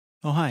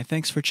Oh, hi,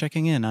 thanks for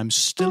checking in. I'm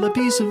still a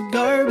piece of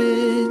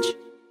garbage.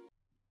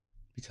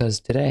 Because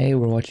today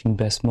we're watching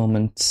Best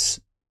Moments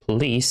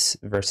Police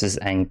versus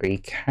Angry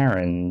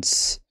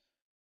Karens.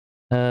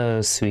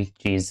 Oh, sweet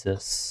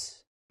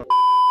Jesus.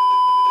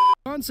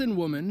 Wisconsin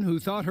woman who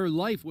thought her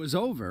life was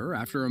over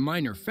after a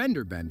minor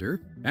fender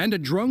bender, and a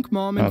drunk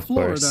mom in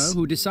Florida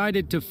who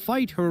decided to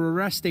fight her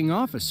arresting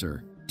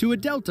officer, to a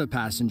Delta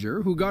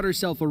passenger who got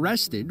herself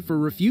arrested for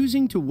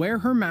refusing to wear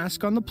her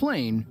mask on the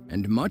plane,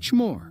 and much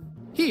more.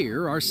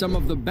 Here are some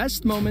of the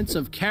best moments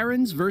of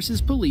Karens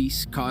versus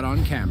police caught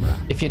on camera.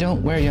 If you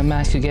don't wear your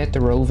mask, you get the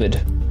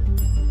rovid.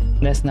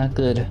 That's not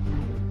good.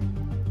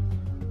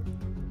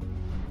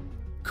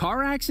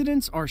 Car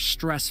accidents are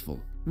stressful.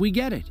 We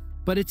get it.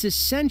 But it's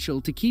essential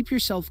to keep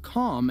yourself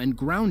calm and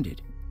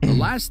grounded. The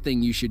last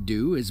thing you should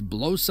do is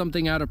blow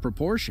something out of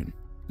proportion.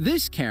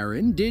 This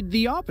Karen did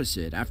the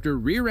opposite after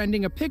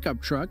rear-ending a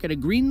pickup truck at a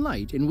green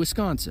light in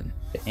Wisconsin.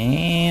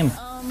 Damn.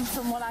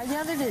 From what I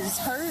gathered is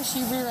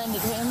she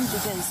rear-ended him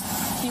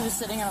because he was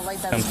sitting at a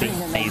light that was green.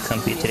 Are you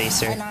comfy today,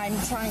 sir? And I'm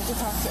trying to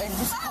talk to her and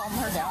just calm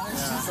her down, and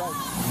she's like,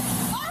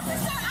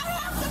 "Officer, I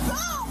have to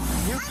go!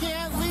 You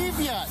can't leave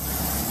yet!"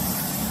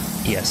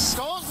 Yes.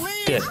 Don't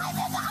leave! Good. I'm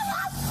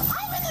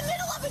in the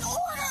middle of an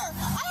order!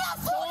 I have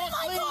food in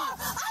my car!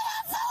 I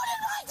have food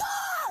in my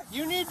car!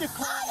 You need to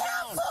calm I have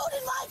down. food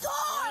in my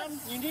car! Ma'am,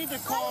 you need to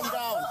calm I have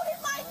down. food in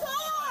my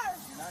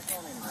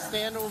car!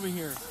 Stand over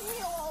here.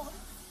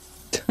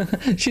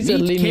 She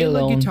said, leave me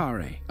alone. Meet Kayla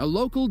Guitare, a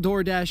local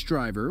DoorDash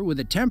driver with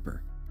a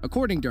temper.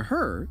 According to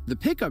her, the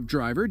pickup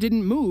driver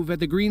didn't move at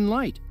the green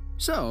light.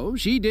 So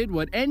she did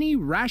what any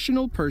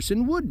rational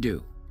person would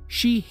do.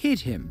 She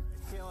hit him.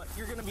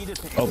 You're gonna be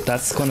detained. Oh,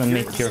 that's gonna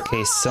make your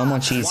case so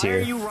much easier. Why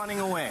are you running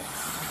away?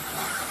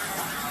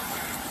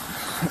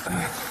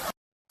 Hey.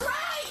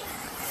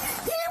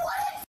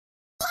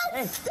 There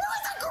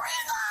was a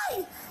green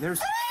light! There's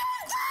an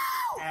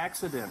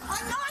accident.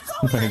 I'm not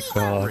Oh going my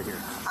god.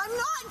 I'm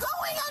not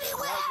going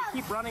anywhere!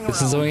 Keep running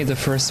This around. is only the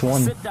first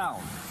one. Sit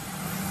down.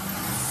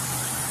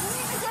 You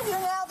need to get here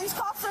now. These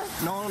cops are...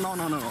 No.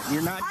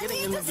 You're not I getting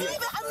need in the to leave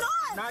it. I'm not.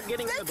 Not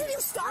getting Then in the can you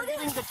start You're it?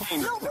 getting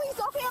detained. No, please.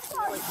 Okay, I'm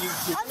sorry. You're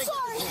I'm gonna get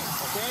sorry.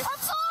 detained, okay?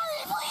 I'm sorry.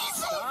 Please.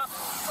 Stop.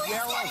 Please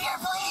Yelling. get here,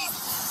 please.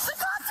 The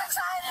cops are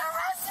trying to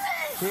arrest me.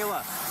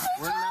 Kayla,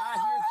 we're not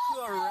here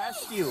to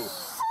arrest you.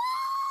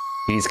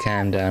 Please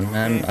calm down,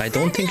 man. I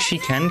don't think she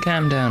can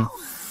calm down.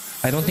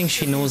 I don't think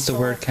she knows the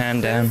word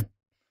calm down.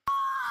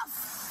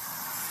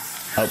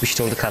 Oh, she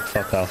told the cop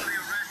fuck off.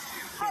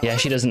 Yeah,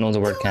 she doesn't know the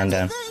word calm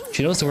down.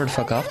 She knows the word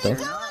fuck off, though. I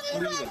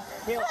didn't do anything.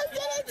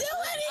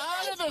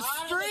 Out of the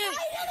street!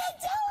 I didn't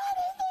do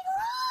anything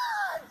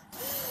wrong.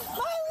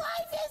 My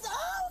life is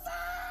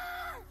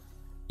over.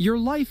 Your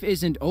life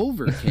isn't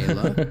over,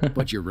 Kayla,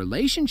 but your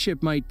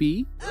relationship might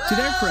be. To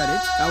their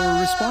credit,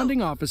 our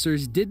responding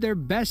officers did their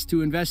best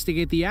to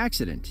investigate the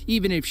accident,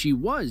 even if she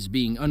was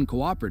being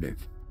uncooperative.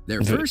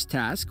 Their first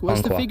task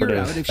was to figure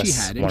out if she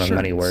had insurance. One of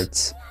many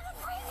words.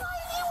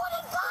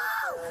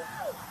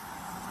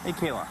 Hey,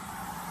 Kayla,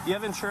 do you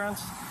have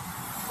insurance?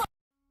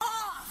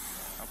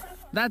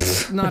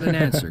 That's not an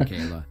answer,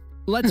 Kayla.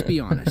 Let's be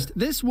honest.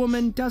 This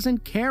woman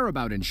doesn't care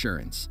about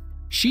insurance.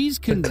 She's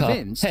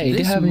convinced Hey, do you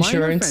this have minor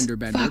insurance? fender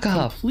bender Fuck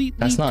off. completely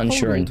That's not totaled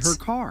insurance. her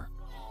car.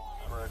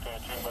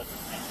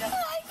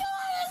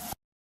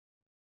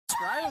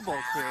 Drivable,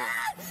 Kayla.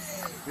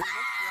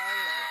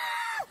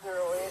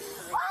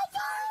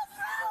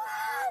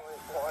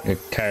 Your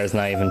car's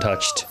not even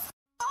touched.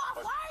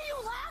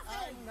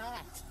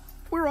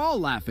 We're all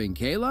laughing,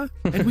 Kayla,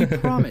 and we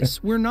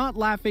promise we're not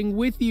laughing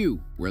with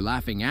you. We're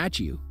laughing at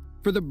you.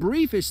 For the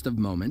briefest of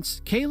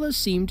moments, Kayla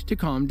seemed to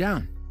calm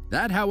down.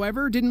 That,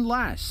 however, didn't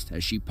last,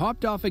 as she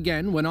popped off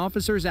again when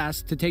officers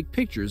asked to take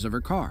pictures of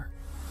her car.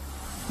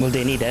 Well,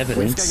 they need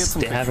evidence.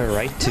 They have a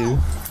right to.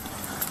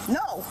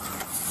 No.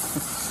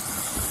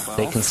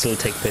 They can still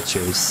take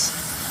pictures.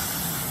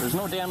 There's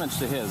no damage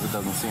to his, it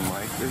doesn't seem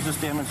like. There's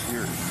just damage to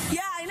yours.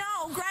 Yeah, I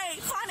know. Great.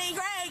 Funny.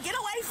 Great. Get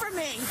away from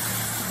me.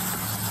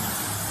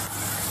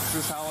 This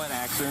is how an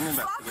accident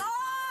Fuck investigation.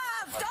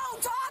 off.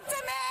 Don't talk to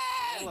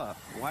me. Kayla,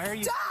 why are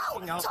you freaking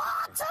Don't out?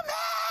 talk to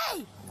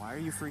me. Why are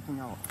you freaking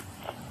out?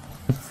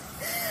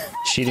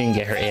 She didn't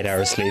get her 8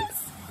 hours sleep.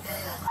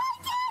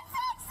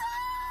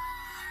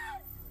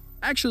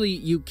 Actually,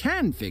 you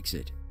can fix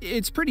it.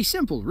 It's pretty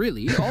simple,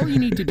 really. All you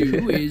need to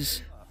do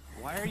is...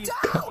 Why are you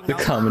The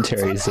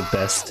commentary is the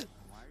best.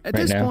 At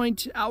Right this now.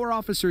 point, our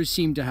officers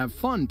seem to have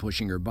fun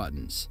pushing her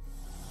buttons.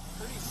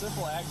 pretty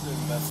simple accident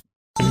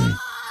investigation?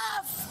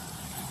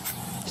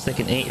 She's like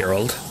an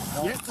 8-year-old.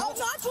 I'm not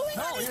doing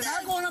No, anything. you're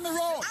not going on the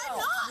road. I'm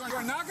not.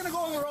 You're not going to go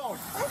on the road.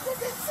 This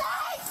is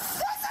insane.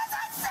 This is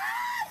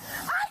insane.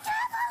 I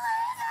can't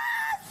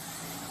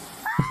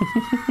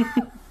believe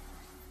it.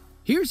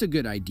 Here's a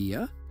good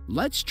idea.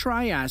 Let's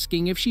try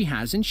asking if she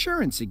has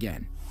insurance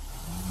again.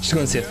 She's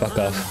gonna say fuck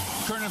off.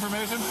 Current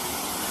information? Do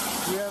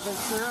you have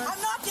insurance?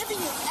 I'm not giving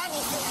you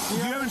anything. Do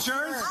you have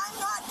insurance? I'm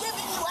not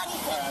giving you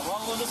anything. Alright,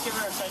 well, we'll just give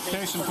her a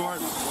citation for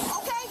it.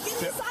 Okay,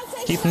 give me a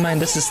citation. Keep in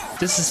mind, this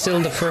is still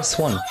the first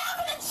one. I don't have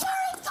an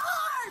insurance card.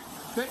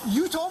 that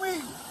you told me,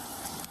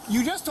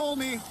 you just told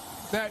me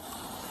that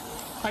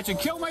I should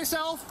kill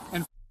myself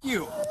and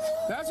you.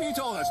 That's what you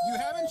told us. You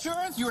have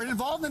insurance, you were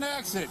involved in an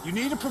accident. You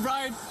need to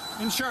provide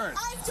insurance.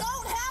 I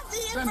don't have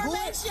the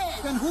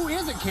information. Then who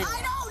is it, Kayla?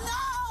 I don't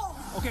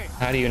know. Okay.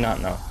 How do you not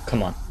know?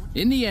 Come on.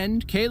 In the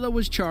end, Kayla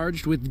was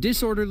charged with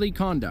disorderly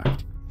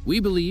conduct. We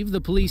believe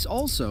the police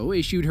also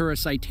issued her a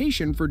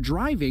citation for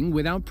driving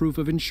without proof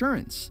of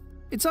insurance.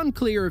 It's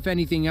unclear if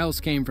anything else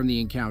came from the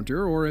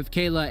encounter or if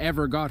Kayla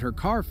ever got her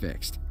car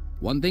fixed.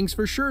 One thing's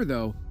for sure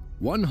though,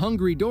 one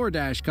hungry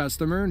DoorDash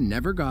customer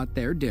never got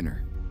their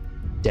dinner.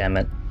 Damn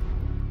it.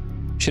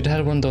 Should have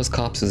had one of those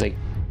cops who's like,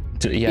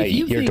 yeah, if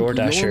you your think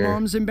DoorDasher your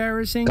mom's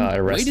embarrassing, got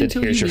arrested. wait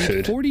until Here's you your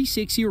meet food.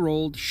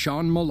 46-year-old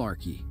Sean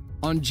Malarkey.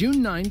 On June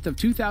 9th of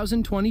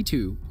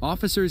 2022,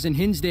 officers in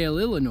Hinsdale,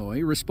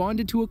 Illinois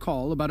responded to a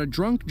call about a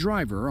drunk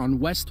driver on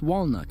West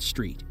Walnut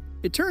Street.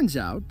 It turns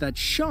out that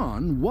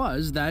Sean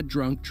was that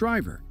drunk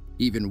driver.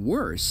 Even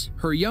worse,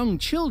 her young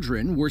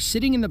children were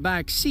sitting in the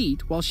back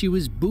seat while she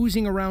was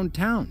boozing around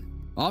town.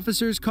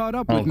 Officers caught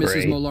up with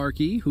Mrs.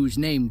 Malarkey, whose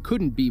name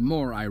couldn't be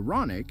more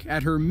ironic,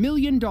 at her $1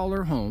 million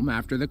home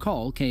after the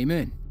call came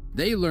in.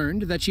 They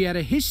learned that she had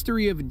a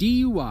history of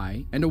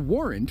DUI and a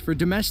warrant for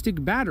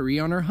domestic battery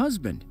on her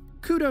husband.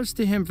 Kudos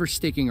to him for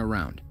sticking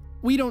around.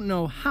 We don't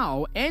know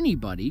how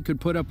anybody could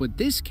put up with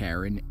this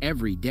Karen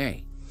every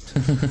day.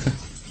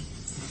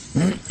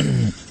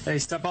 Hey,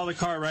 step out of the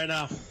car right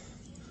now.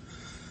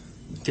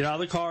 Get out of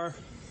the car.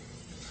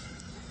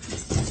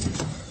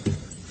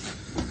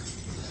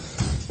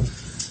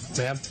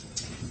 Ma'am,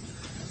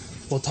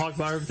 we'll talk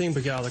about everything,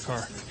 but get out of the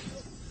car.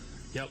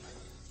 Yep.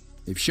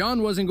 If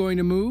Sean wasn't going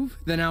to move,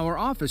 then our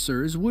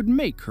officers would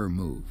make her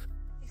move.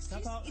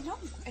 Step out.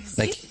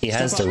 Like, he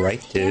has the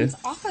right to.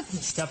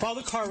 Step out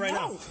of the car right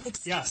now.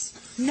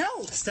 Yes. No.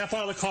 Step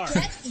out of the car.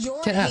 Get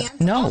your Get out.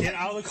 hands No. off. Get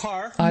out of the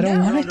car. I don't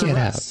No. want to get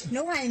out.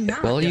 No, I am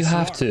not. Well, you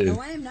have to.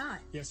 No, I am not.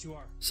 Yes, you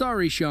are.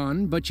 Sorry,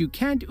 Sean, but you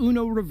can't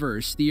Uno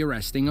reverse the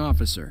arresting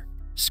officer.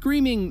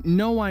 Screaming,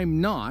 "No, I'm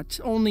not,"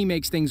 only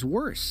makes things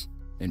worse.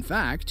 In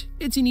fact,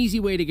 it's an easy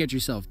way to get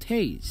yourself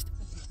tased.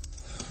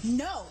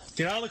 No.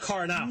 Get out of the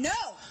car now. No.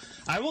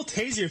 I will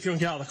tase you if you don't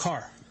get out of the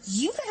car.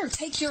 You better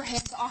take your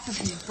hands off of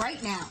me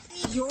right now.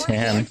 Your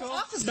Damn. hands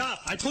off of me. Stop.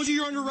 I told you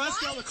you're under arrest.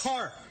 Get out of the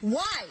car.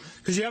 Why?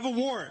 Because you have a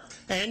warrant.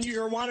 And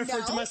you're wanted for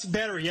No. domestic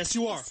battery. Yes,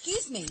 you are.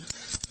 Excuse me.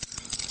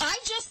 I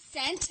just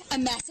sent a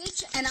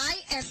message and I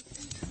am...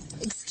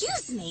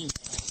 Excuse me.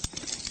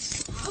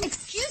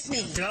 Excuse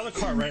me. Get out of the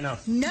car right now.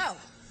 No.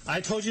 I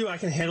told you I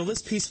can handle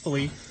this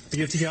peacefully, but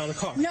you have to get out of the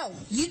car. No,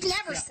 you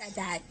never said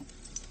that.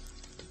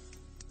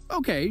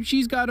 Okay,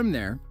 she's got him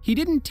there. He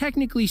didn't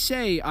technically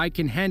say, "I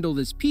can handle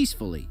this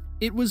peacefully."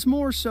 It was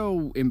more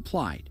so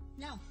implied.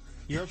 No.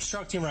 You're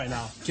obstructing right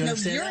now. Do you No,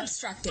 understand you're that?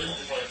 obstructing.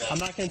 I'm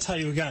not going to tell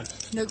you again.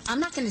 No, I'm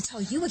not going to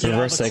tell you again.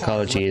 Reverse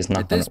psychology is not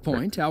At going this to work.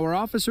 point, our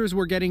officers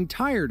were getting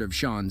tired of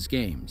Sean's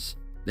games.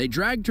 They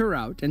dragged her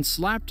out and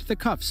slapped the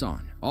cuffs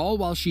on, all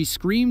while she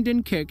screamed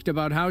and kicked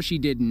about how she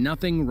did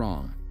nothing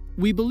wrong.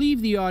 We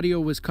believe the audio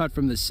was cut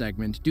from this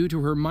segment due to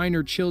her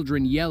minor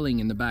children yelling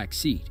in the back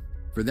seat.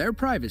 For their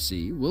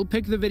privacy, we'll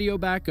pick the video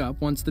back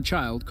up once the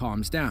child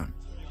calms down.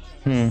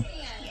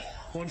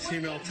 One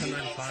female,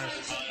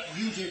 1095.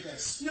 You did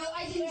this. No,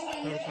 I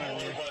didn't do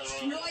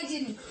it. No, I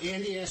didn't.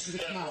 Andy asked you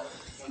to come out.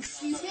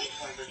 Excuse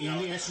me?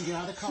 Andy asked you to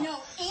get out of the car. No,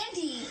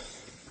 Andy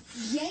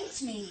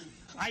yanked me.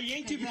 I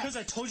yanked you because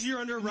I told you you're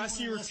under arrest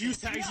and you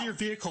refused to exit your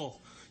vehicle.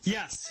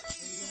 Yes.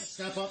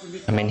 Step up and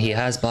be I mean, he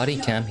has body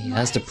cam. He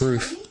has the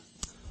proof.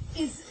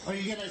 Are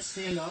you going to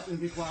stand up and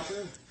be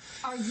cooperative?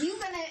 Are you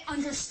going to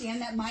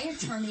understand that my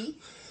attorney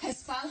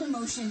has filed a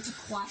motion to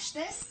quash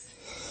this?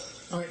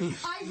 All right,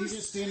 you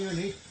just stand your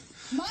knee.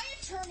 My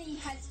attorney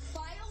has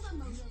filed a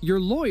motion. Your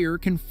lawyer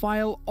can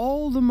file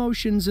all the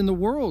motions in the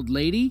world,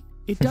 lady.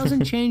 It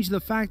doesn't change the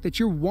fact that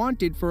you're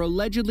wanted for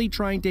allegedly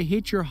trying to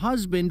hit your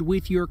husband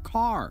with your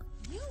car.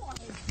 You are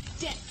a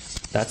dick.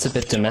 That's a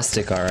bit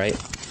domestic, all right.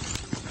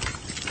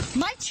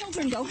 My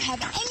children don't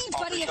have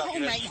anybody at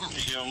home right now.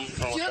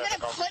 You're going to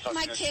put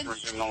my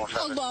kids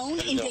alone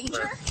in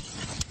danger?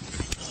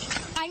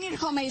 I need to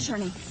call my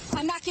attorney.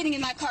 I'm not getting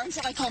in my car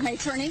until I call my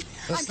attorney.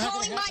 That's not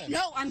gonna happen.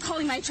 I'm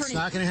calling my attorney. It's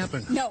not going to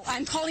happen. No,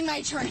 I'm calling my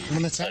attorney.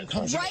 When the time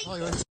comes, Right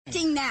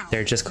now.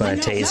 They're just going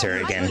to tase her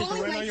I'm again.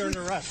 calling Right my now you're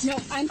under arrest. No,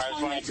 I'm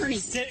calling my attorney.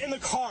 Sit in the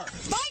car.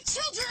 My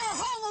children are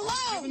home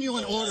alone. giving you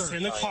an order. Sit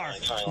in the car.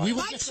 We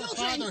will My get your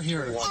children father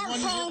here. are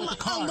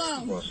home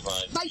alone.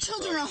 My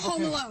children are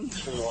home alone.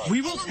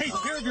 We will take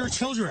care of your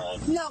children.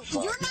 No,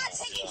 you're not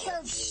taking care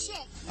of shit.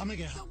 I'm going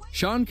to get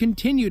Sean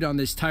continued on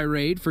this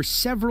tirade for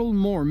several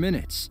more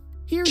minutes.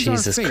 Here's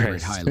Jesus our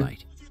favorite Christ.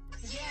 highlight.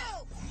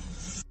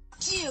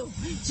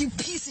 You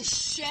piece of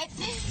shit.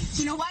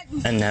 You know what?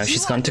 And now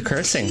she's gone to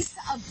cursing. Piece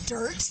of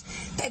dirt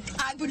that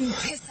I wouldn't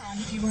piss on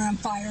if you were on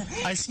fire.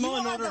 I smell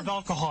an odor of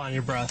alcohol on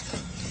your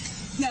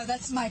breath. No,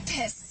 that's my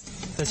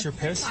piss. That's your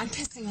piss? I'm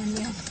pissing on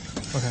you.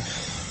 Okay.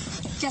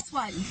 Guess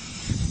what?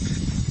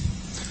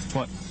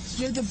 What?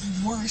 You're the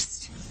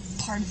worst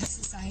part of the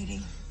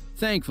society.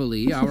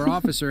 Thankfully, our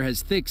officer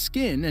has thick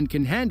skin and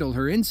can handle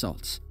her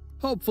insults.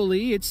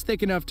 Hopefully, it's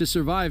thick enough to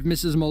survive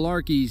Mrs.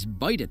 Malarkey's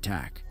bite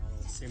attack.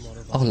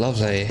 Oh,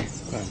 lovely.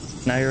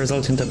 Now you're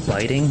resulting to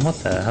biting? What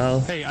the hell?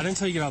 Hey, I didn't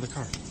tell you to get out of the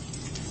car.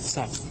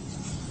 Stop. Do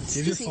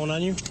you have your phone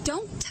on you?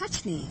 Don't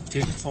touch me. Do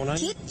you have your phone on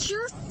you? Get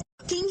your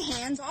fucking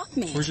hands off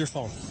me. Where's your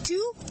phone?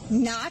 Do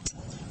not.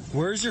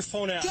 Where's your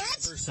phone at?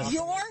 Get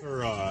your.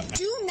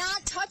 Do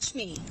not touch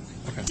me.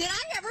 Okay. Did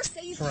I ever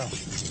say you? Around.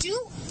 Do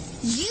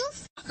you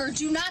fucker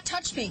do not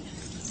touch me?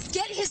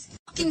 Get his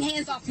fucking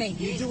hands off me.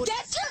 Get your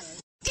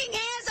fucking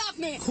hands off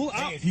me. Cool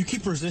out. Hey, if you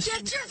keep resisting,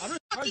 Get your I'm gonna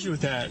charge fucking- you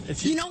with that.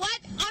 If You know what?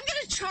 I'm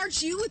gonna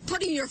charge you with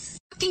putting your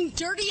fucking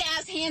dirty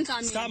ass hands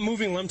on me. Stop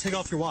moving. Let him take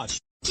off your watch.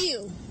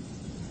 You.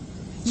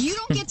 You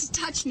don't get to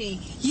touch me.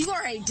 You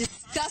are a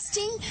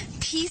disgusting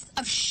piece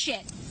of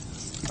shit.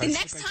 The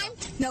next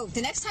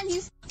time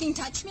you fucking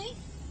touch me.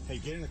 Hey,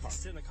 get in the car.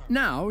 Sit in the car.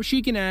 Now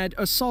she can add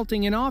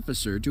assaulting an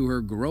officer to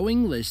her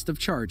growing list of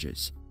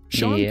charges.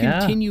 Sean Yeah.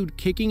 continued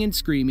kicking and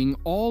screaming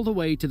all the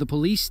way to the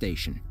police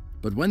station.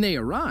 But when they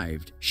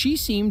arrived, she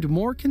seemed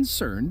more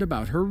concerned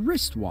about her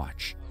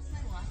wristwatch.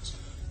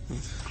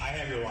 I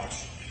have your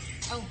watch.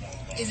 Oh,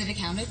 is it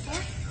accounted for?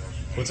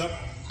 What's up?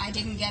 I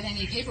didn't get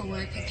any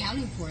paperwork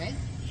accounting for it.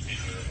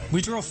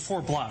 We drove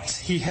 4 blocks.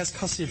 He has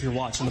custody of your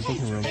watch in the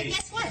booking room. And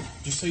guess what?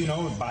 Just so you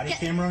know, with body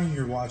camera,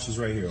 your watch is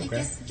right here,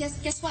 okay?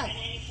 Guess what?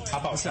 How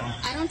about Sean?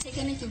 I don't take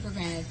anything for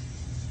granted.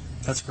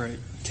 That's great.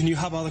 Can you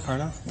hop out of the car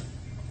now?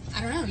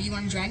 I don't know. You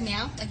want to drag me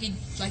out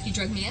like you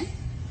drug me in?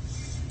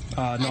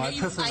 No, I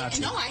you, prefer not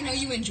to. No, I know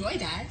you enjoy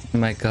that. Oh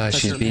my gosh,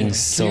 she's being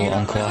so It's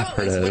what I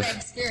uncooperative.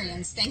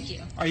 experienced. Thank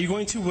you. Are you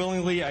going to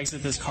willingly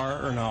exit this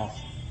car or no?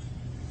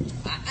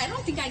 I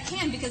don't think I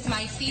can because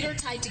my feet are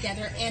tied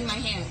together and my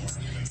hands.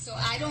 So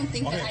I don't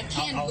think that I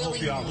can I'll help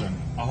willingly. you out then.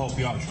 I'll help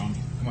you out, Sean.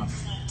 Come on.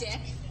 Dick.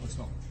 Let's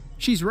go.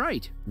 She's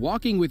right.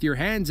 Walking with your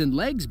hands and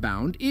legs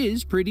bound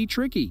is pretty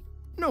tricky.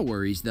 No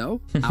worries,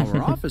 though.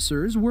 Our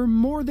officers were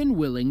more than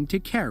willing to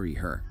carry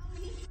her.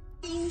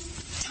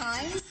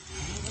 Times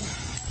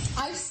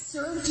I've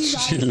served you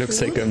guys She looks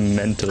food. like a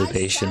mental I've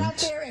patient. sat out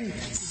there and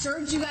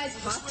served you guys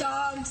hot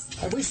dogs.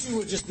 I wish you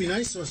would just be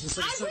nice to us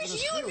instead of I serving wish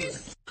us you would be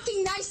food.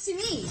 fucking nice to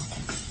me.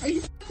 Are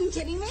you fucking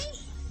kidding me?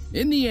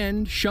 In the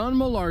end, Sean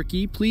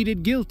Malarkey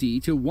pleaded guilty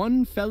to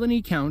 1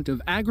 felony count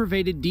of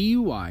aggravated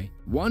DUI,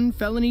 1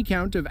 felony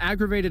count of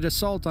aggravated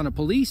assault on a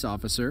police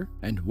officer,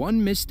 and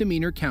 1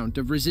 misdemeanor count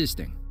of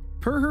resisting.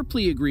 Per her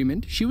plea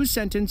agreement, she was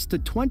sentenced to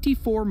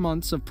 24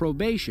 months of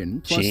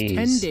probation plus Jeez.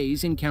 10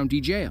 days in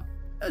county jail,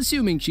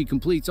 assuming she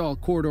completes all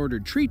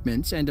court-ordered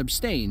treatments and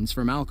abstains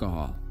from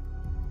alcohol.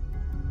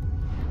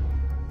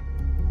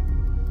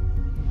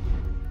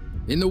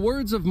 In the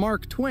words of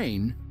Mark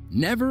Twain,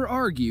 never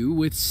argue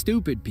with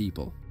stupid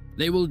people.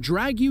 They will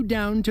drag you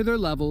down to their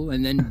level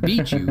and then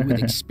beat you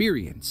with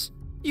experience.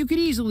 You could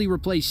easily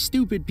replace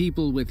stupid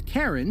people with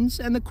Karens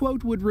and the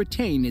quote would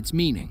retain its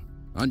meaning.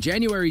 On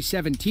January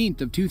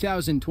 17th of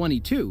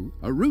 2022,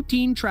 a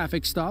routine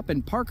traffic stop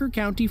in Parker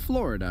County,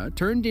 Florida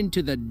turned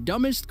into the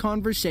dumbest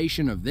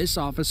conversation of this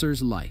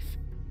officer's life.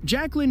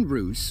 Jacqueline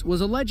Roos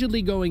was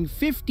allegedly going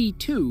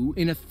 52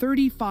 in a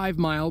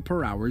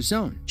 35-mile-per-hour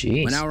zone.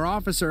 Jeez. When our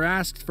officer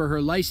asked for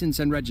her license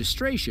and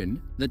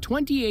registration, the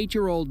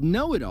 28-year-old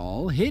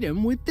know-it-all hit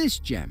him with this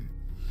gem.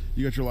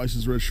 You got your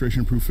license,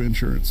 registration, proof of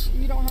insurance.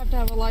 You don't have to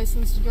have a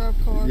license to drive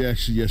a car.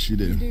 Yes, you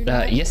do. You do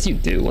not? Yes, you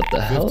do. What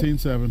the hell?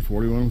 15-7,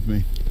 41 with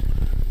me.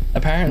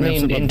 Apparently, Ma'am,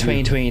 step in out the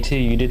vehicle. 2022,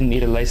 you didn't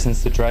need a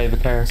license to drive a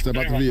car. Step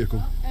out the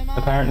vehicle. Am I-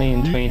 Apparently,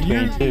 in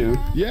 2022,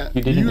 Yeah,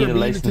 you didn't are need a being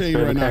license detained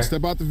for right a now. car.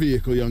 Step out the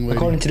vehicle, young lady.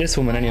 According to this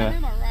woman, anyway.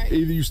 Am I right?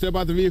 Either you step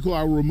out the vehicle, or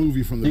I will remove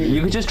you from the You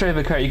vehicle. could just drive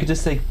a car. You could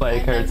just like buy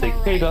a car. It's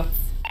like, here you go.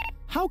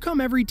 How come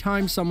every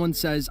time someone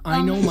says,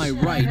 "I know my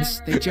rights,"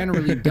 they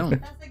generally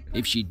don't?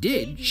 If she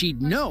did,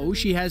 she'd know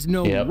she has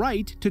no Yep.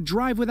 right to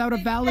drive without a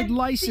valid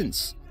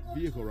license.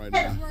 Vehicle right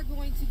now. You are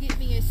going to get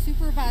me a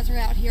supervisor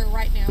out here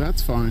right now.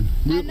 That's fine.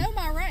 I know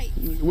my rights.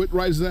 What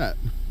right is that?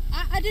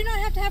 I do not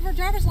have to have a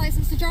driver's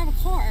license to drive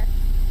a car.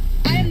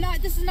 I am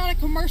not. This is not a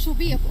commercial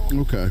vehicle.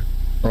 Okay.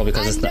 Well,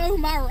 because I it's know not.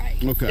 my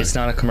rights. Okay. It's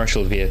not a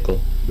commercial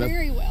vehicle.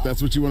 Very well.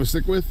 That's what you want to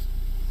stick with?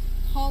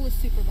 Call a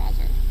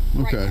supervisor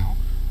right Okay. now.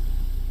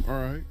 All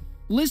right.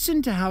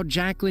 Listen to how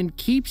Jacqueline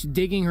keeps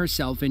digging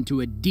herself into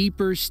a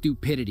deeper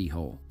stupidity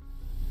hole.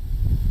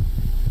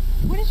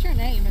 What is your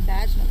name and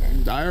badge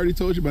number? I already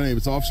told you my name.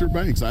 It's Officer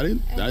Banks.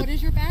 And what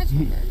is your badge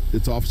number?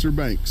 It's Officer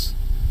Banks.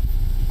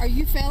 Are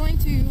you failing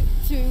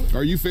to?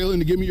 Are you failing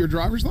to give me your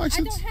driver's I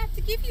license? don't have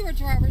to give you a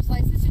driver's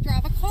license to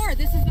drive a car.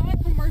 This is not a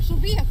commercial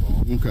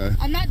vehicle. Okay.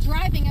 I'm not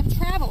driving. I'm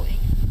traveling.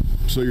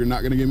 So you're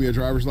not going to give me a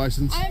driver's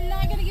license? I'm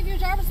not going to give you a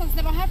driver's license.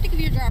 I don't have to give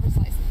you a driver's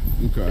license.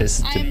 Okay. This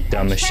is the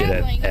dumbest shit I've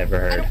traveling. ever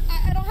heard.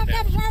 I don't have to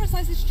have a driver's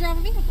license to drive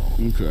a vehicle.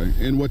 Okay.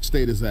 And what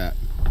state is that?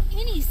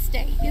 Any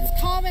state.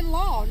 It's common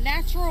law,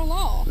 natural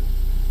law,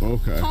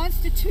 Okay.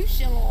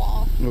 constitutional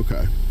law.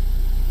 Okay.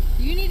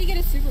 You need to get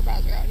a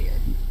supervisor out here.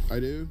 I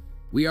do?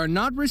 We are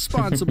not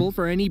responsible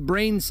for any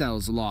brain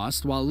cells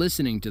lost while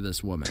listening to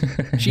this woman.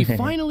 She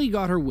finally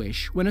got her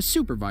wish when a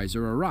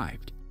supervisor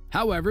arrived.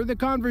 However, the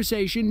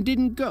conversation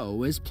didn't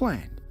go as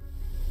planned.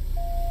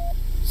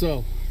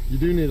 So, you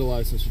do need a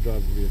license to drive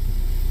a vehicle.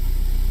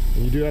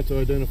 And you do have to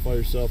identify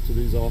yourself to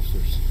these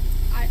officers.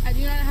 I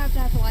do not have to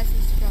have a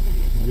license to drive a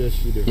vehicle.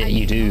 Yes, you do. Yeah,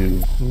 you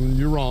do.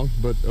 You're wrong,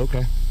 but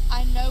okay.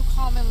 I know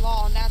common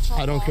law, natural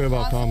law. I don't care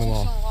about common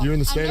law. You're in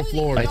the state of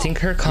Florida. I think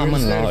her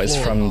common law is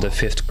from the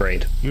 5th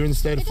grade. You're in the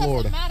state of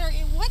Florida. It doesn't matter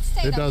in what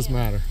state It does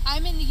matter.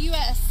 I'm in the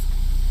U.S.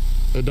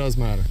 It does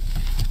matter.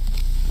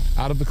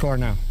 Out of the car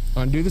now.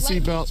 Undo the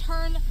seatbelt.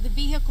 Turn the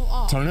vehicle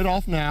off. Turn it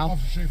off now.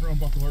 Officer Schaefer,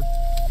 unbuckle her.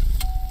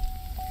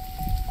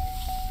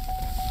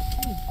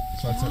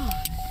 So that's it.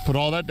 Put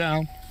all that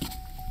down.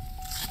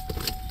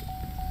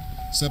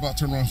 Step out,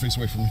 turn around, face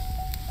away from me.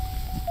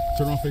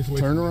 Turn around, face away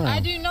Turn from me. around. I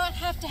do not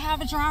have to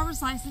have a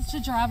driver's license to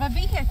drive a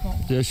vehicle.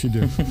 Yes, you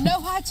do. No,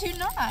 I do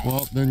not.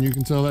 Well, then you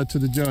can tell that to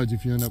the judge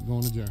if you end up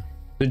going to jail.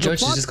 The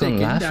judge is just going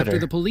to laugh at after her.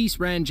 the police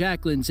ran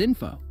Jacqueline's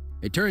info.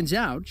 It turns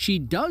out she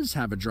does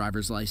have a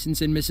driver's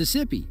license in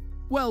Mississippi.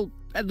 Well,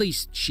 at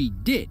least she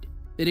did.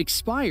 It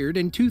expired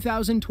in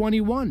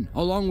 2021,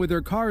 along with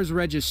her car's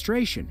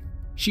registration.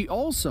 She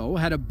also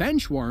had a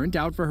bench warrant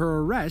out for her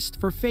arrest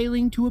for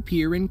failing to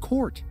appear in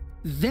court.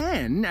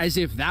 Then, as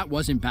if that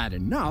wasn't bad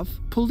enough,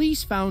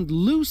 police found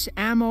loose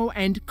ammo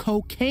and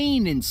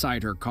cocaine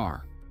inside her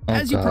car.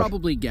 As you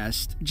probably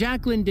guessed,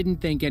 Jacqueline didn't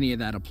think any of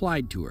that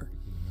applied to her.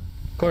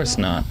 Of course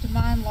not. To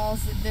mind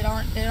laws that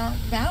aren't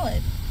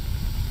valid.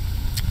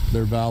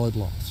 They're valid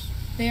laws.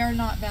 They are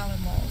not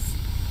valid laws.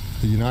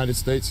 The United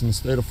States and the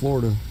state of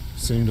Florida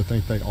seem to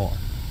think they are.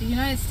 The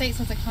United States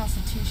has a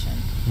constitution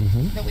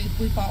that we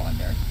fall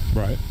under.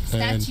 Right.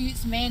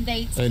 Statutes,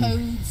 mandates,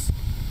 codes.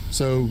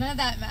 So none of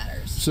that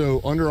matters.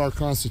 So under our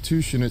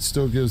constitution, it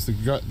still gives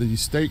the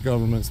state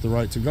governments the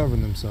right to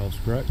govern themselves,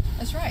 correct?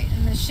 That's right.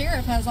 And the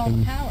sheriff has all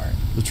the power.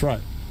 That's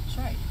right. That's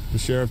right. The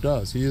sheriff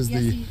does. He is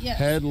the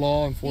head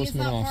law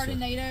enforcement officer. He's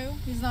not part of NATO.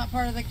 He's not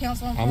part of the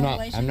Council on Foreign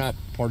Relations. I'm not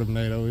part of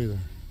NATO either.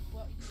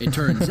 It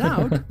turns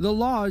out the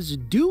laws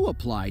do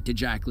apply to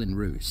Jacqueline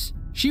Roos.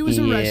 She was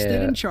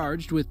arrested and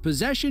charged with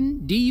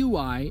possession,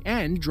 DUI,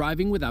 and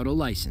driving without a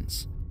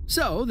license.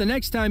 So, the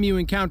next time you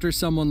encounter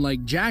someone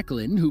like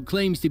Jacqueline who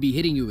claims to be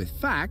hitting you with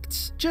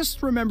facts,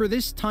 just remember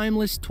this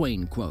timeless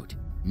Twain quote: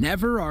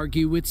 "Never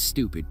argue with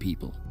stupid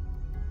people."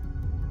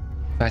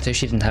 I thought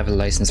she didn't have a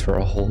license for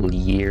a whole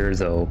year,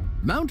 though.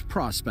 Mount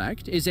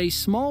Prospect is a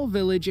small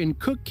village in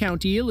Cook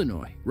County,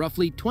 Illinois,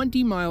 roughly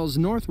 20 miles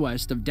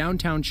northwest of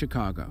downtown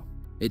Chicago.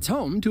 It's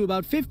home to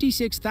about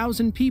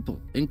 56,000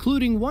 people,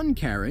 including one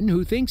Karen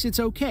who thinks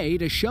it's okay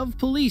to shove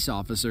police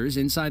officers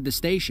inside the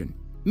station.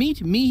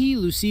 Meet Mihi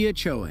Lucia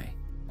Choe.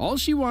 All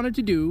she wanted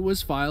to do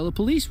was file a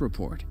police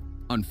report.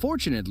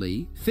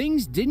 Unfortunately,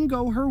 things didn't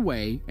go her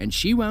way, and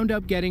she wound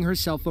up getting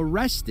herself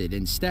arrested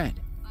instead.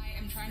 I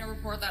am trying to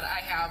report that I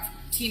have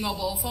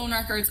T-Mobile phone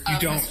records of... You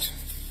don't.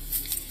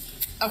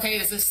 Okay,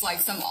 is this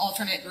like some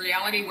alternate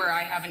reality where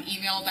I have an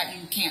email that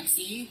you can't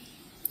see?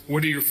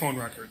 What are your phone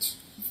records?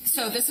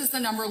 So this is the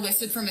number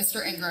listed for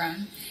Mr.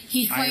 Ingram.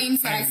 He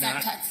claims that I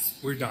sent text.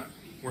 We're done.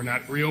 We're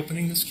not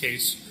reopening this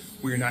case.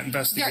 We're not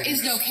investigating There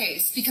is no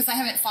case because I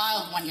haven't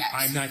filed one yet.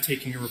 I'm not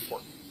taking a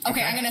report.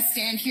 Okay, I'm going to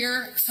stand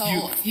here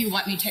till you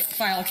let me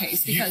file a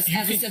case because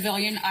as a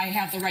civilian, I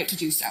have the right to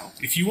do so.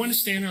 If you want to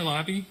stay in our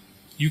lobby,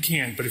 you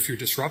can, but if you're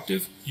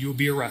disruptive, you'll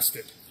be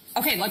arrested.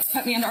 Okay, let's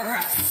put me under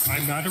arrest.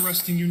 I'm not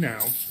arresting you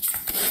now.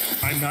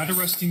 I'm not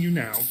arresting you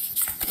now.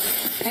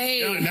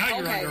 Hey, now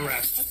you're under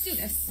arrest. Let's do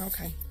this.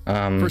 Okay.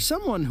 For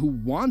someone who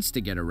wants to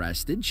get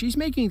arrested, she's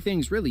making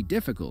things really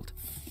difficult.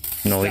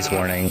 Noise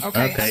warning.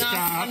 Okay.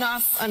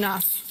 Enough. I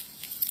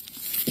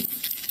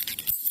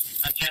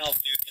can help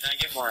you. Can I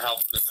get more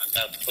help from the front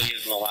desk,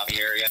 please, in the lobby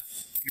area?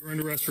 You're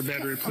under arrest for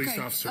battery, police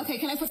officer. Okay,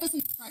 can I put this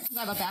in front because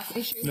I have a back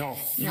issue? No.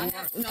 I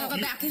have a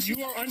back issue.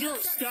 You are under...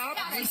 Stop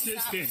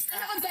resisting. I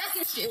have a back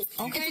issue.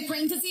 Okay. It's a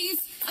brain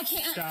disease. I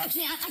can't. Stop. I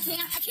can't.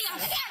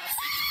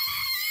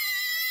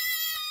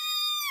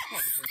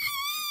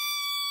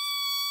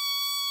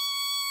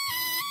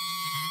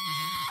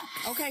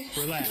 Okay.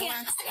 Relax. I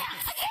can't.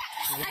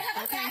 I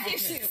have a back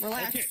issue.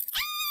 Relax. Okay.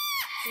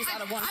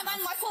 I'm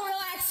on muscle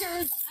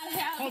relaxers. I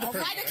have a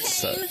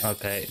lidocaine.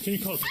 Okay. Can you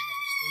close your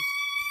mouth, please?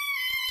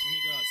 Let me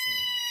go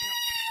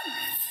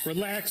outside.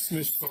 Relax,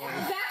 Miss Toy.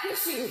 Back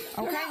issue.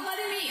 You're not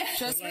letting me.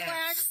 Just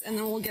relax, and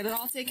then we'll get it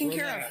all taken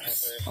care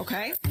of.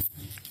 Okay?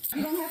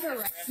 You don't have to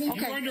arrest me.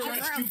 You're under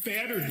arrest. You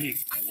battered me.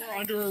 You're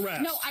under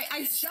arrest. No,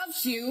 I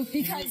shoved you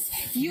because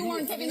you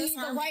weren't giving me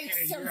the right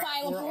to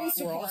file a police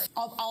report.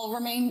 I'll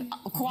remain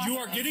cooperative. You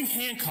are getting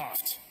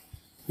handcuffed.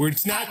 Where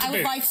it's not I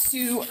would like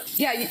to.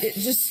 Yeah,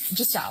 just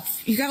stop.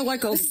 You gotta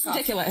let go. This is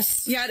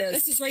ridiculous. Yeah, it is.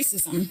 This is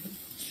racism.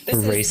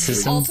 This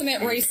is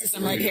ultimate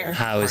racism right here.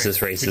 How is this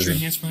Put your racism?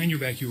 hands behind your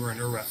back. You are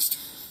under arrest.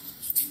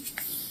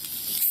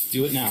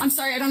 Do it now. I'm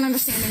sorry, I don't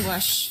understand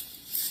English.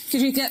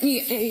 Could you get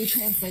me a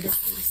translator,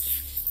 please?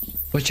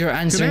 But you're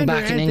answering Commander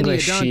back in Anthony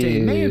English, Adante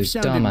you may have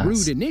sounded dumbass.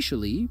 rude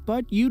initially,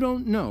 but you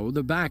don't know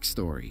the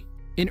backstory.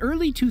 In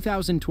early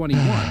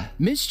 2021,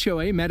 Miss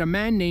Choi met a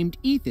man named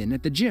Ethan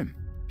at the gym.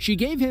 She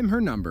gave him her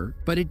number,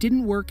 but it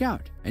didn't work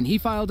out, and he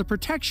filed a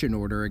protection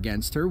order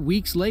against her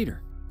weeks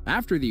later.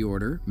 After the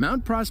order,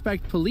 Mount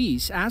Prospect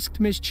Police asked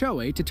Miss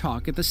Choi to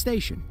talk at the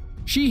station.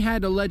 She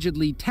had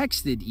allegedly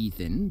texted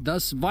Ethan,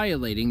 thus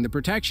violating the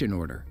protection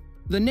order.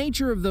 The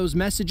nature of those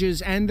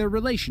messages and their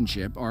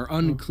relationship are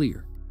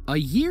unclear. A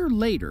year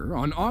later,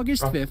 on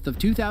August 5th of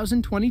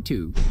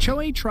 2022,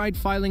 Choi tried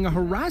filing a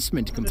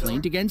harassment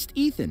complaint against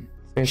Ethan.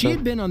 She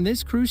had been on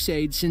this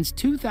crusade since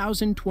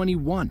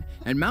 2021,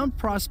 and Mount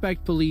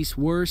Prospect Police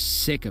were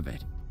sick of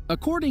it.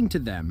 According to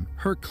them,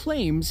 her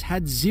claims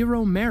had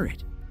zero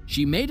merit.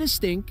 She made a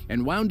stink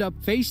and wound up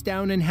face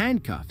down in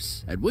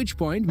handcuffs, at which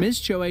point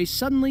Miss Choi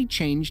suddenly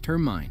changed her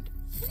mind.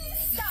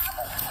 Stop!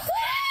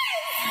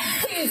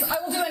 Please, I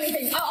will do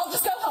anything. I'll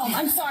just go home.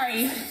 I'm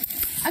sorry.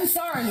 I'm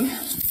sorry.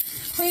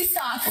 Please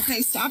stop.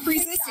 Okay, stop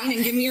resisting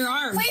and give me your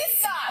arm. Please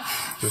stop.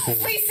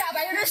 Please stop.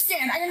 I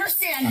understand.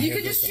 You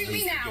can just shoot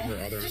me now.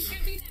 Just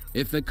shoot me now.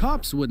 If the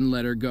cops wouldn't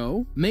let her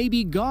go,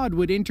 maybe God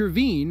would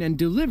intervene and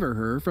deliver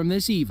her from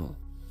this evil.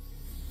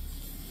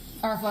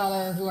 Our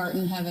Father, who art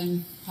in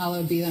heaven,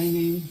 hallowed be thy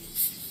name.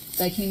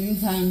 Thy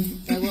kingdom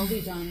come, thy will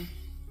be done.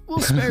 We'll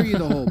spare you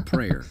the whole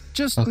prayer.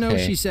 Just know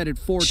she said it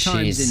 4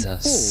 times in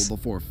full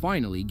before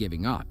finally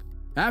giving up.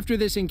 After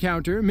this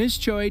encounter, Miss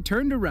Choi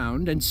turned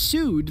around and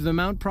sued the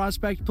Mount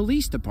Prospect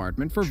Police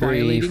Department for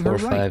violating her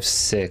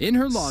rights. In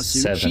her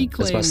lawsuit, she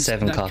claims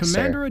that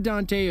Commander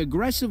Adante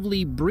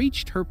aggressively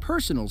breached her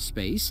personal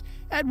space,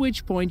 at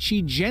which point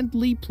she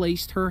gently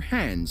placed her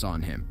hands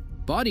on him.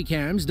 Body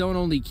cams don't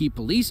only keep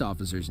police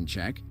officers in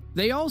check,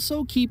 they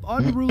also keep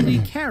unruly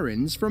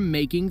Karens from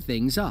making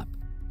things up.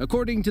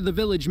 According to the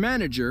village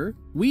manager,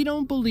 we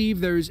don't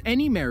believe there's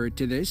any merit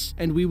to this,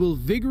 and we will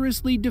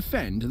vigorously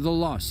defend the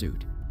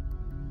lawsuit.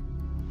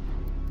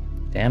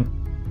 Damn.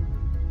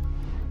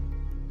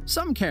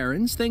 Some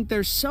Karens think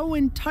they're so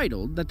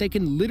entitled that they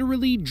can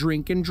literally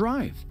drink and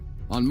drive.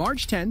 On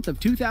March 10th of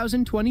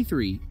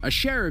 2023, a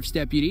sheriff's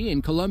deputy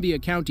in Columbia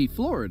County,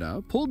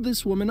 Florida, pulled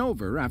this woman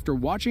over after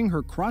watching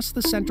her cross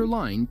the center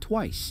line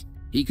twice.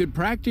 He could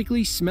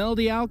practically smell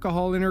the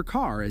alcohol in her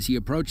car as he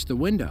approached the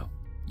window.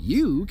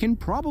 You can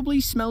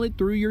probably smell it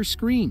through your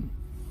screen.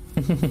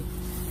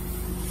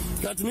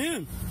 Got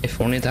me.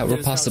 If only that were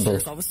possible.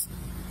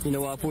 You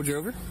know why I pulled you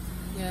over?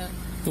 Yeah.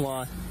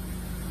 Why?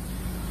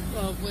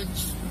 Well, which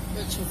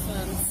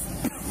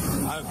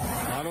offense?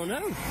 I don't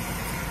know.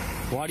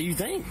 Why do you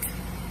think?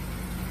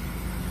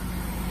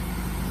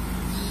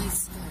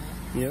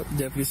 Yep,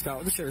 Deputy Scott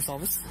with the Sheriff's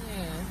Office.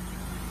 Yeah.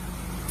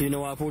 Do you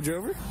know why I pulled you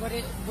over? What do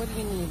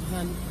you need,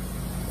 hon?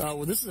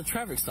 Well, this is a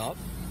traffic stop.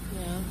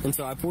 Yeah. And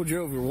so I pulled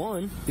you over,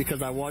 one,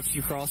 because I watched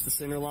you cross the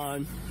center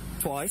line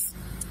twice.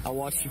 I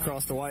watched you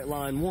cross the white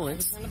line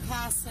once. I was gonna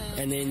pass him.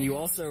 And then you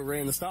also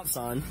ran the stop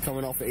sign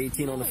coming off of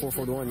 18 on the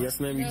 441. Yes,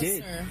 ma'am, you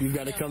did. Sir. You've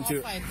got to come to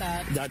it. Fight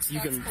that.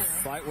 You can cool.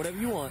 fight whatever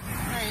you want. All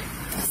right.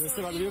 You want to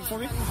step out the vehicle for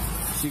me?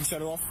 So you can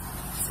shut it off.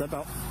 Step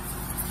out.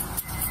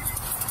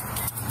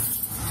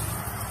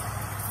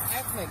 I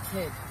have my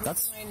kid. Who do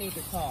I need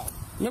to call?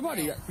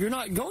 Nobody. No. You're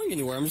not going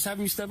anywhere. I'm just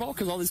having you step off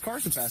because all these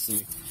cars are passing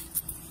me.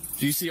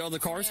 Do you see all the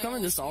cars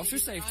coming? This is officer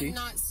safety. I'm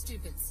not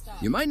stupid.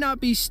 Stop. You might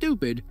not be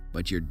stupid,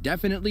 but you're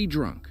definitely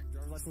drunk.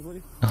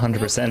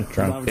 100%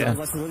 drunk, yeah.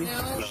 No.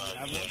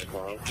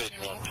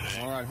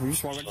 Alright, we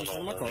just walk right to the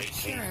front of my car.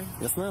 Sure.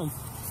 Yes, ma'am.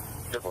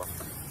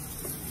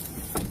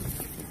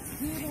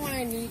 Who do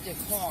I need to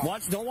call?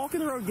 Watch, don't walk in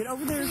the road. Get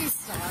over there. Please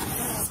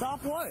stop.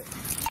 Stop what?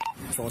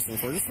 Trust me,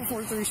 for this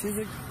 43, she's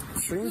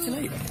extremely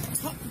tonight.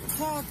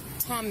 Call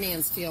Tom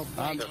Mansfield.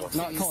 I'm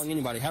not calling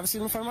anybody. Have a seat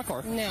in the front of my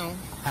car. No.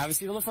 Have a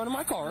seat in the front of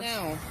my car.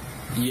 No.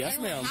 Yes,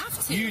 ma'am.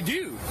 You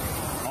do.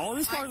 All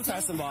these cars are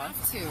passing by.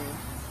 Have to.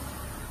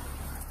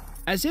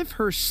 As if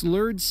her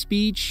slurred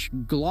speech,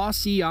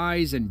 glossy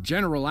eyes, and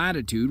general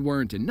attitude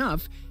weren't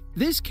enough,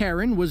 this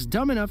Karen was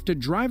dumb enough to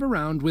drive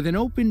around with an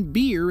open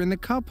beer in the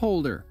cup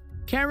holder.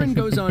 Karen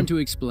goes on to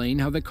explain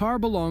how the car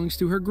belongs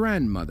to her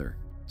grandmother.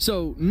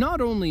 So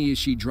not only is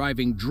she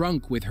driving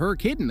drunk with her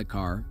kid in the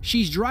car,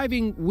 she's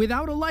driving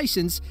without a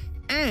license,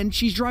 and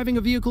she's driving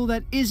a vehicle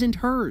that isn't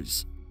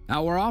hers.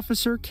 Our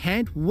officer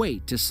can't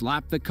wait to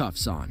slap the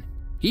cuffs on.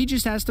 He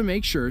just has to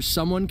make sure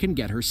someone can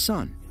get her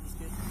son.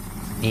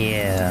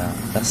 Yeah,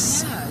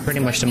 that's pretty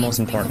much the most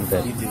important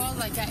bit. You do.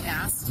 Like I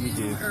asked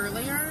you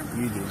earlier.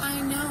 You do. I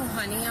know,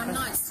 honey. I'm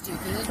not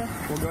stupid.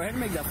 Well, go ahead and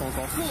make that phone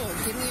call. Cool.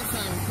 Give me a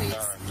phone, please.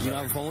 You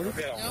don't have a phone with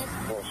you? Nope.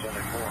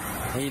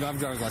 And you don't have a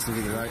driver's license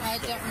either, right? I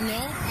don't.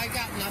 No, I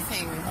got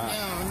nothing.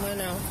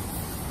 No.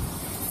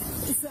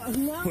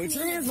 Put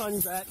your hands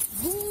behind your back.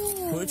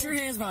 Put your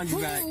hands behind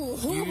your back.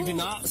 You do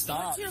not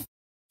stop.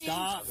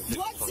 Stop.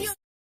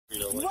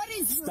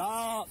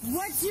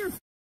 What's your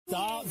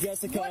Stop,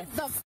 Jessica. What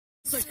the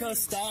Jessica,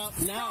 stop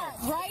now.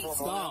 Right?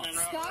 Stop.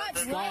 Scott,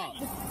 Stop. right?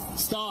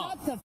 Stop.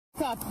 Shut the f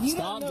up. You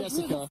Stop, don't know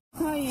Jessica. who the f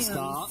I am.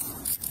 Stop.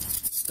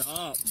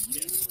 Stop.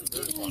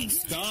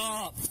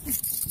 Stop.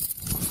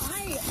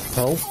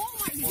 Oh. Oh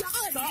my God.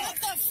 Stop. What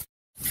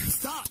the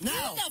Stop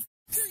now. What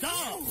the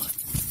Stop.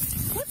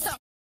 What the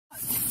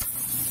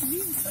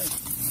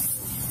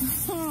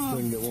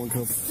Couldn't get one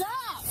cup.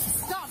 Stop.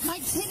 Stop. My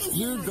kid is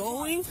You're in my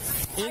going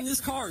in this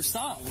car.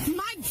 Stop.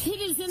 My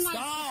kid is in my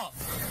Stop.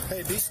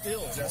 Hey, be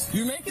still, Jessica.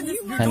 You're making this.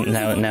 And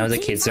now the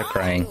kids are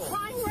crying. I'm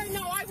crying right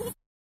now. I will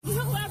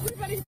kill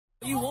everybody.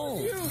 You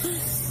won't.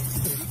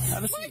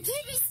 Have a My seat.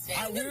 kid is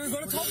standing. We're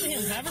going to talk to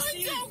him. Have a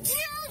seat. I don't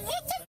care.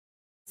 What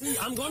the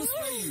I'm going to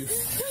spray you.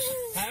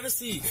 Have a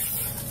seat.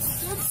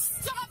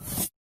 Stop.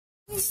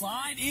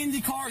 Slide in the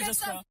car,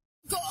 Jessica.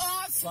 Go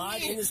off.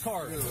 Slide in this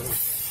car. I'm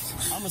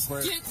going to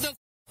spray.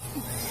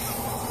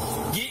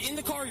 Get in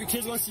the car. Your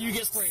kid's going to see you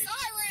get sprayed.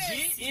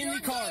 Get in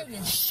the car.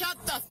 Shut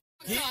the up.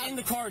 Get in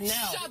the car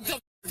now. Shut the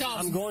up.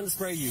 I'm going to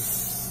spray you.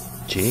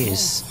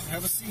 Jeez.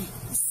 Have a seat.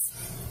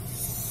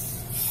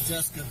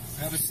 Jessica,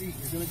 have a seat.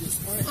 You're going to get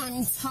sprayed.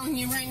 I'm telling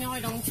you right now,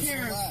 I don't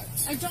care.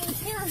 I don't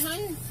care,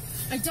 hun.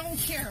 I don't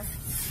care.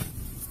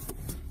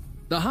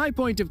 The high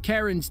point of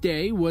Karen's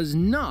day was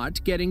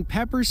not getting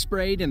pepper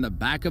sprayed in the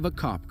back of a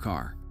cop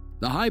car.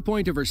 The high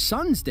point of her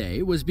son's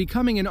day was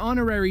becoming an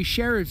honorary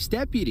sheriff's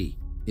deputy.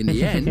 In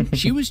the end,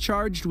 she was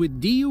charged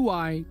with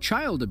DUI,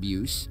 child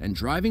abuse, and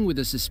driving with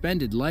a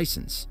suspended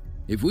license.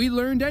 If we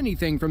learned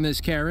anything from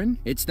this Karen,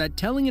 it's that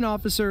telling an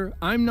officer,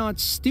 "I'm not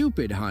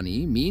stupid,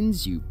 honey,"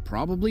 means you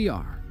probably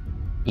are.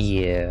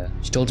 Yeah,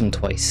 she told him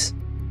twice.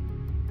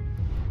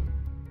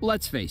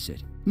 Let's face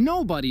it,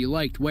 nobody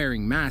liked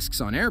wearing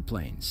masks on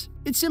airplanes.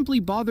 It simply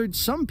bothered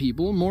some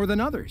people more than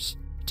others.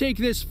 Take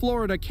this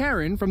Florida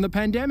Karen from the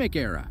pandemic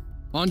era.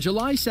 On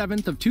July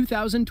 7th of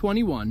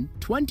 2021,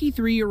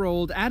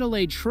 23-year-old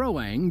Adelaide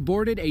Schroang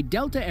boarded a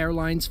Delta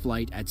Airlines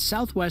flight at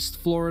Southwest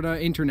Florida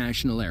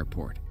International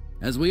Airport.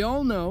 As we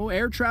all know,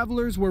 air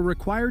travelers were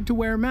required to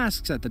wear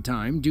masks at the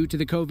time due to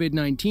the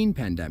COVID-19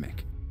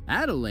 pandemic.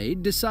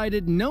 Adelaide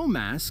decided no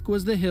mask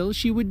was the hill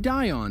she would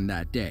die on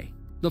that day.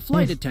 The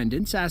flight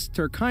attendants asked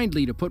her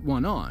kindly to put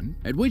one on,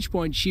 at which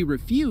point she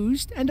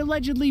refused and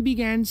allegedly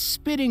began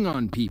spitting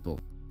on people.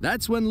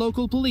 That's when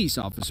local police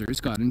officers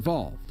got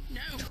involved.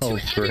 Oh,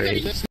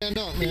 great. Stand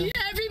up, man.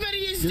 Everybody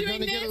is You're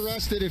doing gonna this. get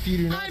arrested if you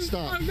do not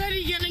stop. I'm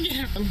already gonna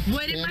get.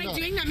 What am I up.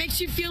 doing that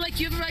makes you feel like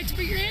you have a right to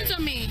put your hands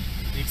on me?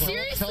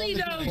 Seriously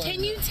though,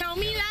 can you tell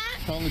me that?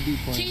 Tell him to be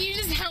plain. Can you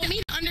just help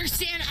me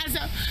understand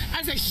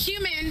as a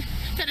human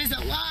that is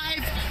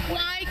alive?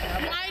 Why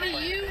do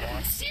you?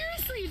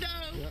 Seriously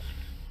though.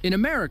 In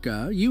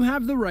America, you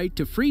have the right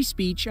to free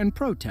speech and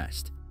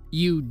protest.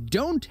 You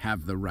don't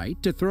have the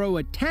right to throw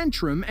a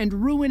tantrum and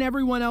ruin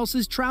everyone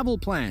else's travel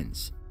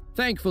plans.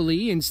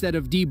 Thankfully, instead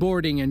of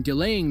deboarding and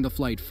delaying the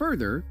flight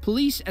further,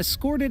 police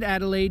escorted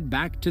Adelaide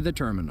back to the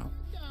terminal.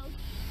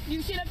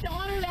 You should have to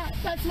honor that.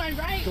 That's my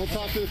right. Go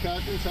talk to the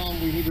captain and tell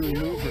him we need to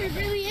remove her. It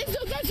really is.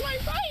 No, that's my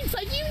right. It's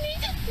like you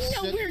need to.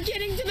 No, we're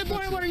getting to the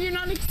point where you're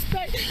not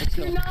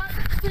respecting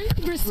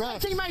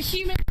my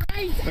human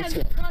rights as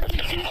a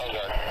constitution.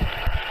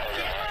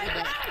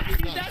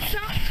 That's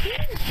not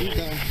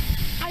true.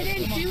 I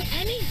didn't do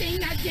anything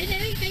that did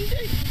anything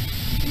to.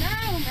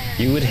 No, man.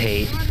 You would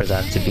hate for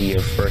that to be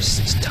your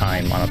first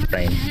time on a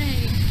plane.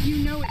 Hey, you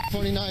know it.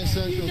 29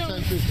 Central,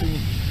 10:15.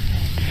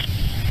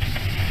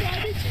 Why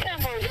did you have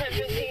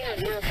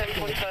 10:15 or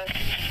 7:45?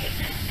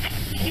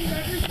 You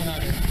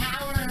represent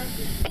power.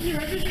 You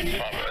represent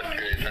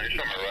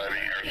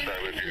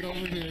Get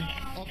over here.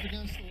 Up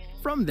against the wall.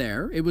 From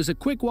there, it was a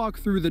quick walk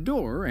through the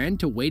door and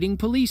to waiting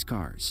police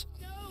cars.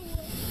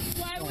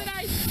 Why would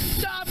I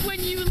stop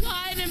when you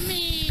lie to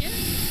me?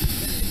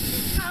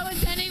 How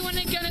is anyone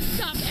gonna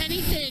stop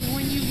anything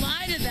when you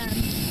lie to them?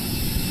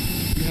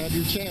 You had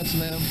your chance,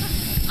 ma'am.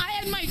 I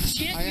had my chance.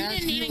 You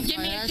didn't even give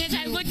me a chance.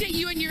 I looked at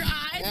you in your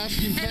eyes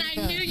and I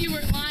knew you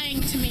were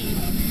lying to me.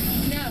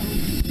 No.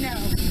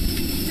 Don't.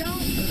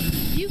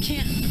 You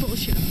can't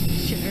bullshit a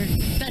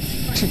bullshitter. That's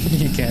fine.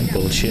 You can't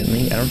bullshit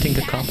me. I don't think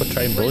a cop would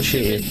try and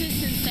bullshit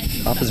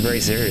you. Cop is very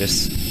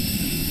serious.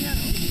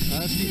 I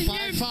asked you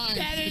 5 times to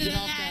get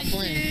off that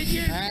plane.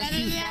 You're better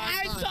than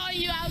that. I saw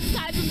you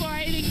outside before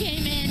I even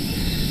came in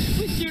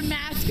with your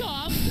mask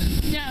off.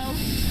 No,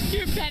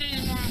 you're better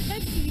than that.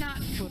 That's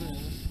not cool.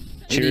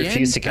 She In the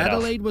refused to end, get off.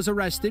 Adelaide was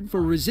arrested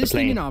for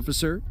resisting an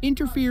officer,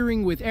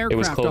 interfering with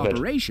aircraft COVID.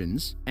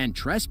 operations, and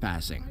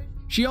trespassing.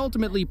 She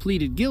ultimately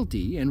pleaded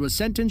guilty and was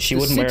sentenced She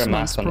to wouldn't wear 6 a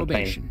months mask on the plane.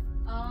 probation.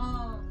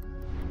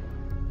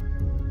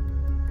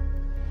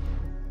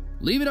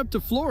 Leave it up to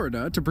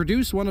Florida to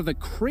produce one of the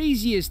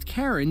craziest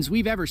Karens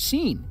we've ever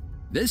seen.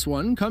 This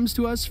one comes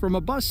to us from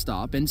a bus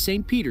stop in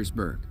St.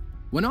 Petersburg.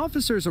 When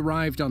officers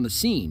arrived on the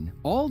scene,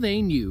 all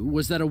they knew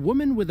was that a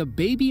woman with a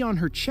baby on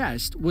her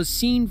chest was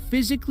seen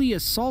physically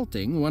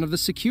assaulting one of the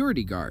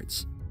security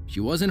guards. She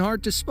wasn't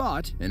hard to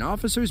spot, and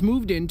officers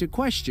moved in to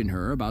question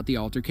her about the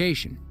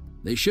altercation.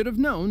 They should have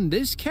known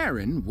this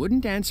Karen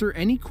wouldn't answer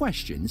any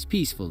questions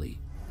peacefully.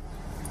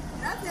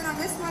 Nothing, I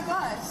missed my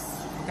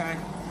bus. Okay.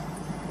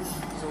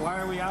 So why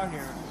are we out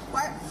here?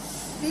 Why?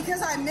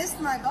 Because I missed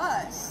my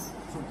bus.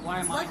 So why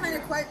am I What kind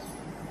here? of question?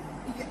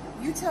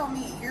 You tell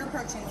me. You're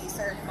approaching me,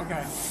 sir.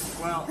 Okay.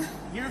 Well,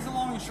 here's the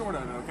long and short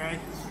of it, okay?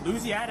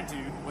 Lose the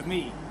attitude with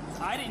me.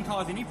 I didn't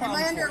cause any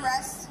problems. Am I under for you.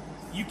 arrest?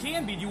 You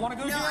can be. Do you want to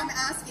go to jail? No, I'm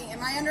asking.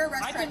 Am I under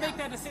arrest I can make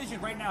that decision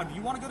right now. Do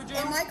you want to go to jail?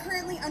 Am I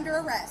currently under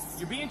arrest?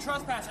 You're being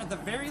trespassed at the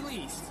very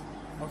least,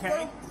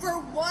 okay? For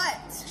what?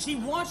 She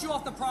wants you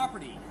off the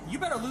property. You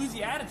better lose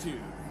the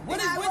attitude. What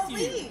is with you?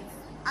 Leave.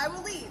 I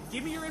will leave.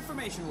 Give me your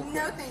information real quick.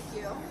 No, thank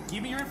you.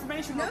 Give me your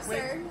information real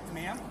quick. Sir.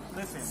 Ma'am,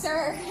 listen.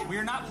 Sir. We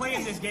are not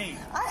playing this game.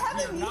 I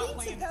have a meeting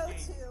to go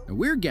to. And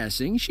we're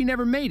guessing she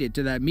never made it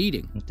to that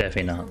meeting.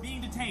 Definitely not. You're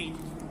being detained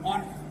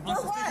on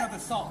suspicion of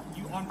assault.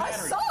 You on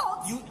battery.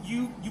 Assault?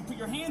 You put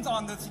your hands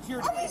on the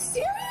security. Are you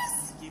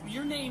serious? Give me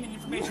your name and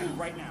information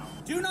right now.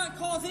 Do not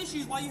cause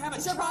issues while you have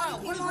a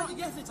child. What is wrong?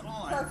 Yes, it's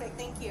on. Perfect,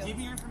 thank you. Give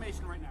me your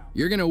information right now.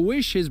 You're gonna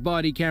wish his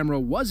body camera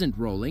wasn't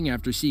rolling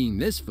after seeing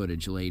this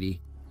footage, lady.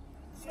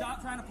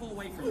 Stop trying to pull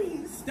away from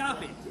me.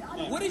 Stop it.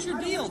 What is your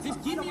deal?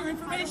 Just give me your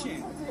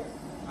information.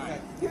 All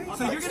right.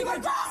 So you're gonna go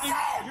to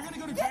jail. You're gonna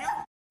go to jail.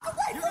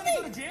 You're gonna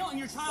go to jail, and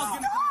your child's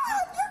gonna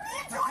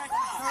come protect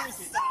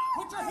services.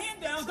 Put your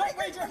hand down. Don't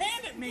raise your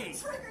hand at me.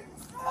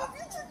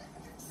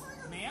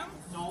 Ma'am,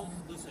 no.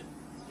 Listen.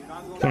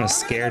 I'm gonna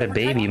scare the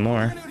baby more.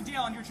 You're gonna go to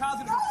jail, and your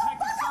child's gonna go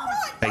protect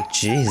services. Like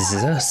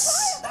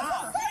Jesus.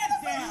 Stop.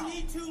 Hands down. You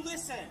need to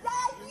listen.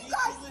 You need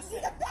to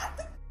listen.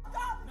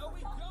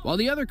 While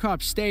the other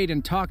cops stayed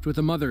and talked with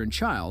the mother and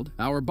child,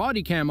 our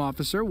body cam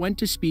officer went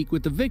to speak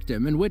with the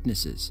victim and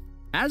witnesses.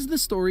 As the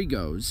story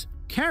goes,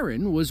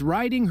 Karen was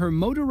riding her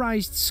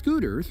motorized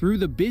scooter through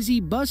the busy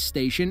bus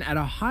station at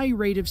a high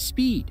rate of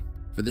speed.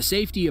 For the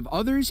safety of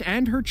others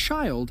and her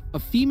child, a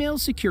female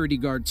security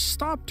guard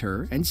stopped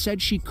her and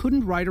said she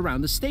couldn't ride around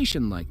the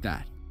station like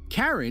that.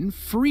 Karen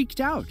freaked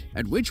out,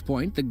 at which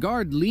point the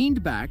guard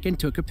leaned back and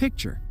took a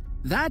picture.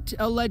 That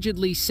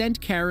allegedly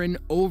sent Karen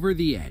over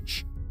the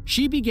edge.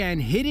 She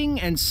began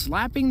hitting and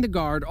slapping the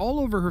guard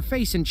all over her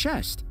face and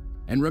chest.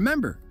 And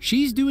remember,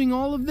 she's doing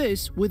all of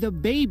this with a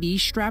baby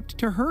strapped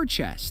to her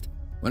chest.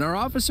 When our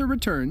officer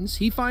returns,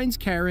 he finds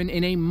Karen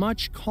in a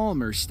much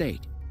calmer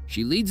state.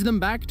 She leads them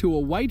back to a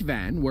white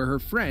van where her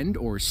friend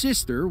or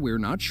sister, we're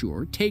not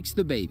sure, takes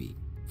the baby.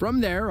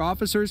 From there,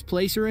 officers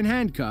place her in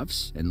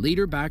handcuffs and lead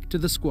her back to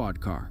the squad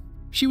car.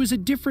 She was a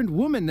different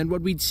woman than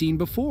what we'd seen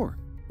before.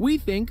 We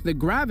think the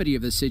gravity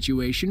of the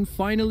situation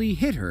finally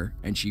hit her,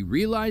 and she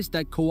realized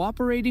that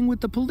cooperating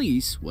with the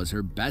police was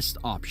her best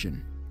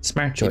option.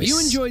 Smart choice. If you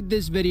enjoyed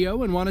this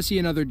video and want to see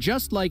another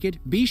just like it,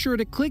 be sure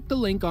to click the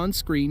link on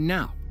screen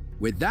now.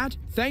 With that,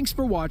 thanks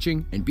for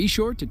watching, and be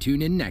sure to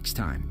tune in next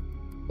time.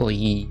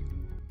 Bye.